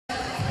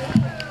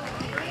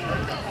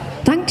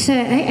Thanks,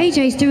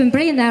 AJ's doing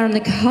brilliant there on the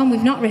cajon.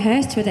 We've not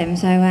rehearsed with him,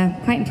 so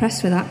quite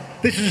impressed with that.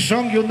 This is a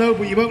song you'll know,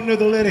 but you won't know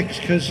the lyrics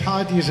because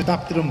Heidi has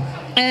adapted them.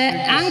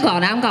 Hang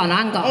on.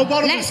 Oh,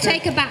 Let's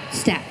take a back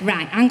step.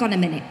 Right, hang on a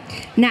minute.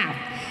 Now,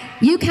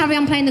 you carry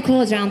on playing the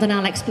chords around and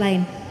I'll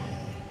explain.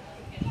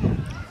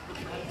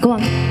 Go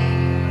on.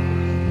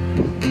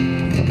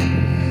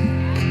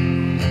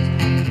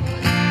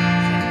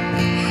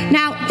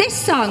 Now, this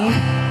song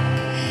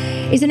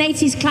is an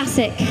 80s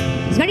classic.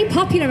 It's very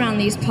popular around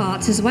these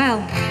parts as well.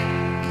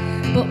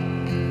 But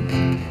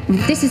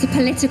this is a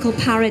political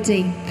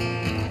parody.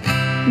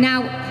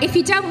 Now, if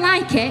you don't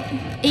like it,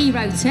 he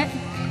wrote it.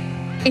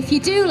 If you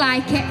do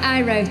like it,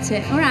 I wrote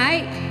it. All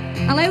right?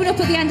 I'll open up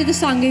at the end of the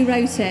song who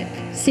wrote it.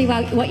 See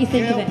what you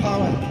think of it.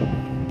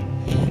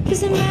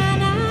 There's a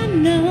man I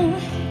know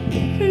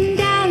from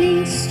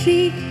Downing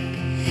Street.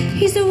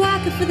 He's a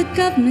worker for the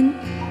government,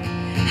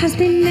 has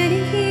been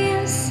many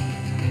years.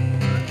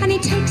 And he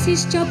takes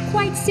his job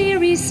quite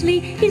seriously.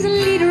 He's a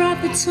leader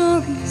of the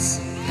Tories,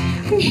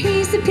 and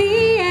he's the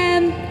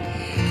PM.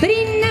 But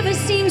he never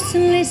seems to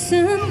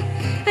listen,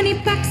 and he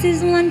packs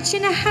his lunch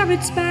in a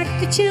Harrods bag.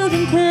 The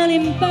children call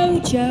him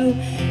Bojo.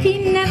 He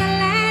never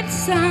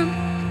lets on,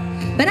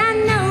 but I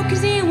know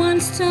 'cause he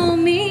once told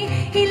me.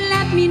 He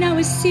let me know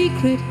his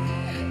secret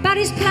about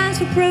his plans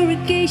for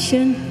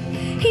prorogation.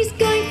 He's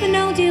going for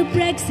no deal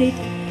Brexit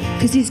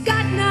 'cause he's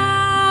got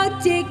no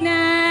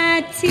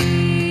dignity.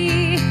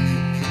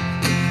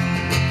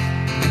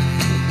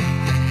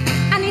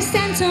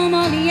 Sent home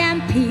all the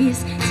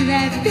MPs to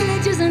their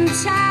villages and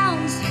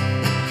towns.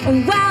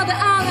 And while they're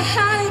on the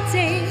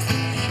holidays,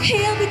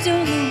 he'll be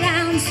doing the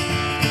rounds.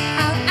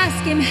 I'll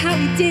ask him how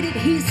he did it,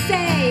 he'll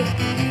say,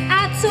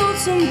 I told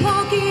some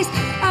porkies,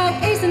 oh,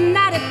 isn't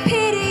that a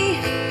pity?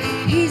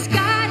 He's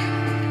got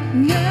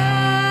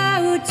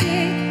no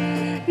dignity.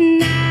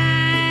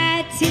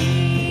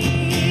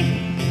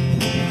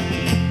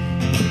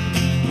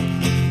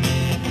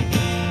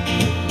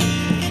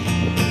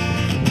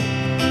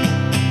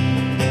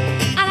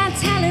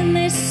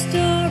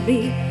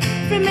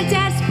 From a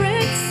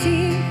desperate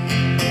scene,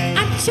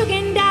 I'm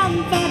chugging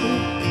down bottle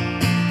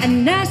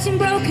and nursing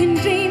broken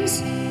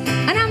dreams.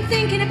 And I'm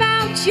thinking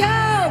about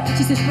Joe, which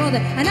is his brother,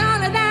 and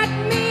all of that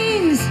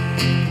means.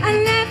 I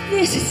left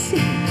this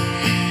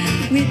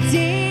with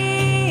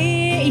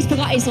Dee. He's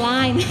forgot his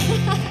line.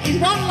 His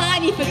one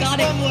line, he forgot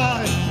it.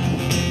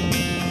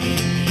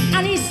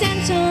 And he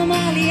sent home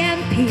all the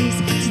MPs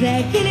to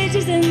their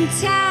villages and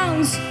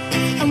towns.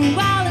 And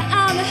while they're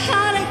on the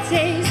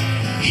holidays,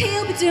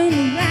 he'll be doing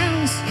the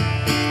rounds.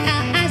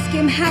 I'll ask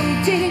him how he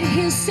did it,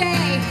 he'll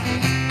say,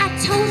 I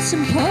told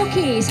some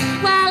porkies,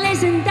 well,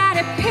 isn't that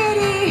a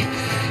pity?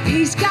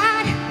 He's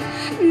got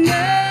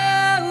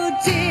no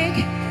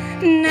dignity.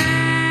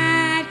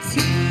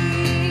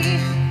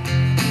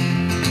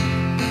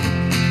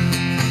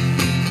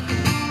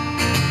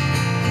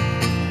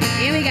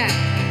 Here we go.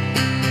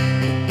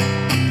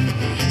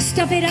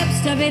 Stuff it up,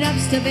 stuff it up,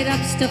 stuff it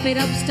up, stuff it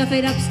up, stuff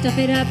it up, stuff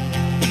it up.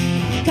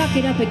 Cock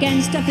it up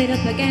again, stuff it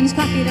up again,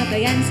 cock it up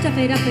again, stuff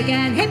it up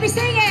again. Hit me,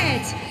 sing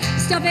it!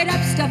 Stuff it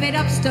up, stuff it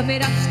up, stuff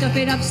it up, stuff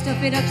it up,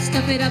 stuff it up,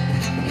 stuff it up.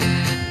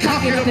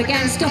 Cock it up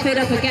again, stuff it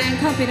up again,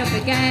 cock it up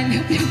again,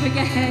 cock it up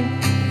again.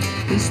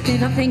 He's still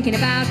not thinking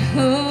about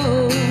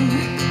home.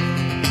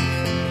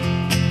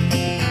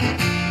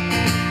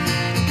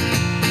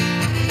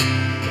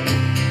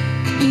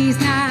 He's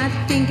not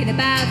thinking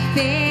about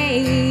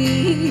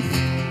faith.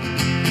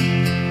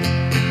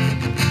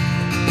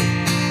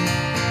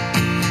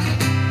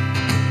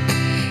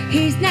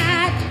 He's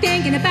not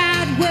thinking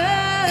about work.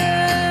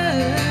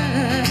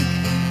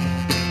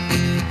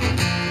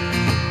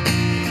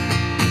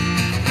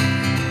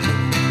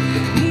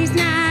 He's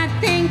not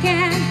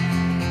thinking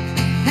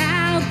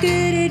how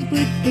good it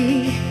would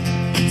be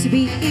to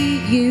be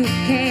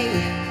UK.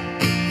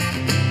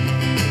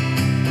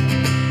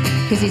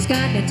 'Cause he's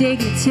got no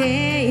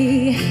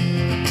dignity.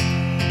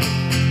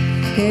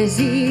 'Cause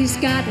he's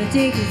got no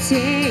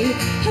dignity.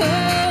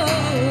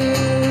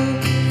 Oh,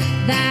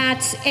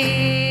 that's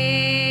it.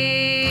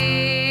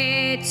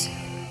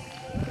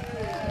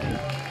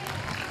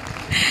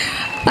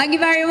 Thank you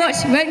very much.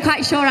 We weren't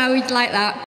quite sure how we'd like that.